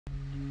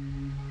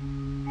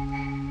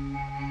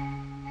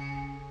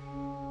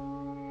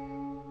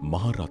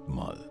Maha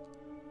Rathmal,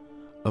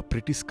 a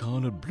pretty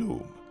scarlet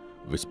bloom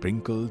which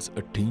sprinkles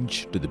a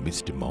tinge to the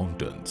misty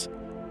mountains.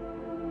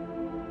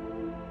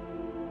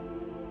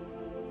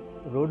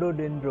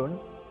 Rhododendron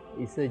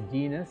is a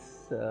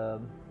genus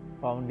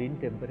found in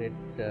temperate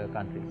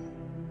countries.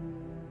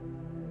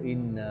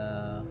 In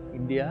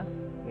India,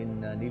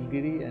 in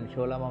Nilgiri and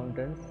Shola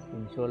mountains,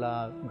 in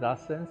Shola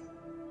grasslands,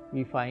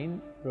 we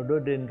find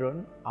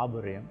Rhododendron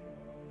arboreum.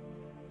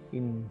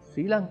 In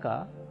Sri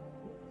Lanka,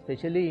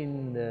 especially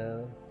in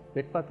the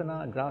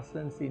Vetpatana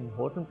grasslands in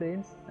Horton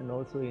Plains and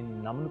also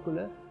in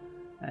Namanukula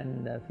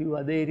and a few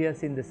other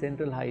areas in the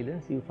central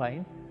highlands, you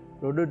find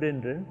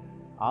Rhododendron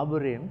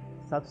arboreum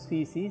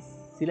subspecies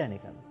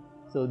zeylanicum.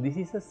 So, this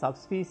is a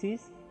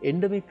subspecies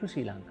endemic to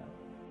Sri Lanka.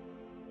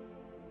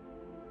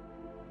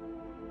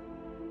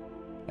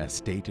 As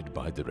stated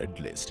by the Red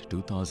List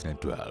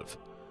 2012,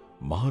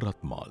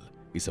 Maharathmal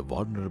is a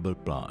vulnerable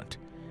plant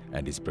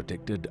and is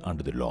protected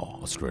under the law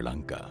of Sri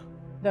Lanka.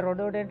 The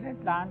rhododendron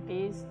plant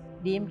is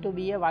deemed to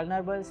be a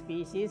vulnerable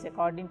species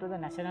according to the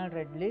National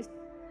Red List,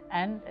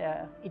 and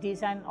it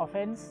is an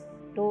offence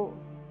to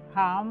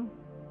harm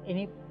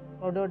any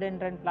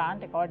rhododendron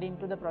plant according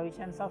to the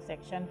provisions of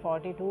section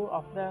 42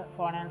 of the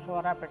Fauna and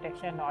Flora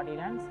Protection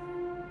Ordinance.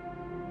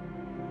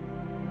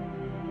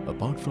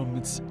 Apart from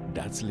its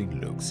dazzling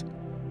looks,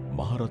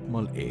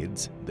 Maharathmal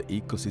aids the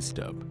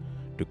ecosystem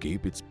to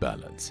keep its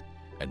balance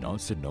and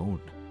also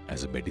known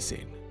as a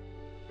medicine.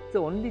 It's the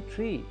only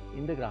tree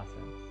in the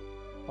grasslands.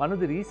 One of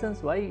the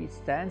reasons why it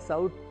stands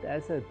out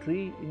as a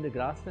tree in the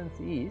grasslands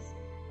is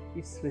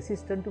it's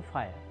resistant to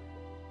fire.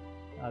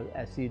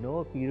 As you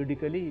know,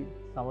 periodically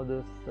some of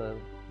those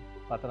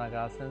Patana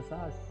grasslands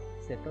are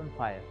set on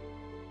fire,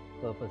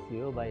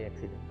 purposely or by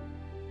accident.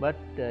 But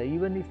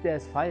even if there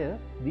is fire,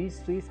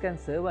 these trees can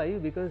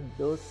survive because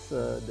those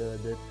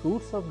the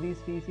roots of these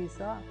species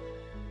are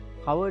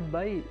covered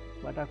by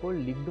what are called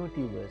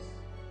lignotubers.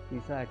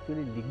 These are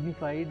actually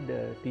lignified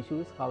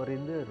tissues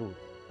covering the root.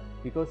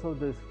 Because of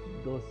those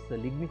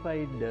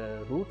lignified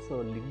roots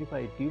or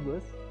lignified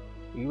tubers,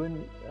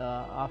 even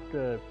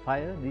after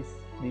fire, these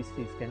trees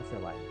can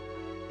survive.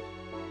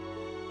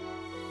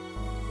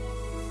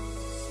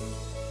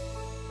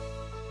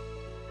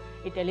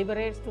 It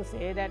deliberates to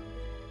say that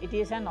it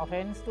is an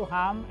offence to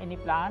harm any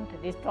plant,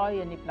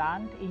 destroy any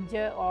plant,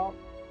 injure or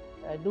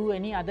do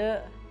any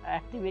other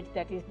activity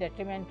that is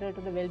detrimental to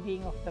the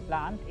well-being of the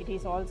plant. It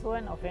is also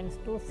an offence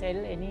to sell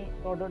any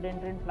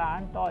rhododendron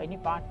plant or any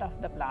part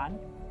of the plant.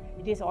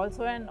 It is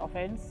also an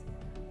offence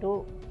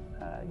to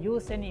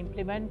use any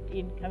implement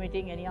in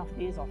committing any of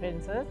these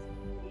offences.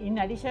 In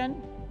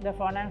addition, the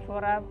Fauna and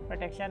Flora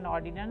Protection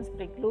Ordinance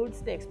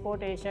precludes the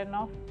exportation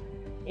of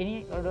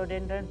any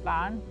rhododendron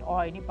plant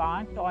or any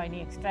part or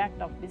any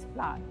extract of this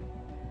plant.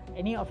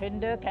 Any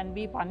offender can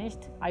be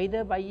punished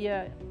either by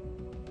a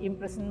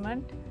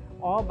imprisonment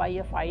or by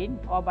a fine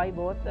or by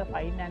both a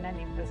fine and an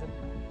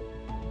imprisonment.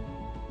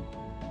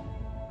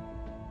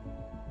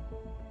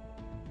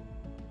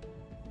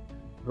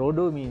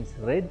 Rhodo means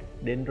red,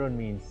 dendron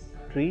means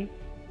tree,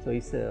 so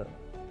it's a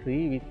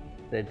tree with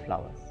red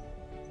flowers.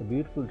 It's a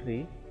beautiful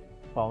tree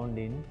found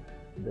in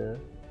the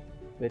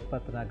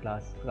Vetpatana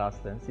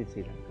grasslands in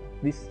Sri Lanka.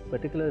 This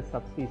particular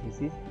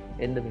subspecies is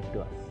endemic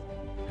to us.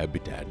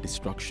 Habitat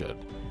destruction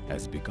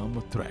has become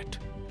a threat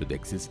to the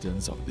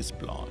existence of this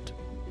plant.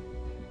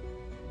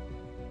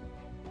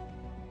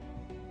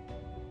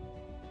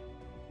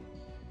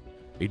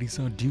 It is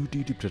our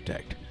duty to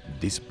protect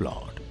this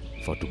plant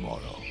for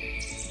tomorrow.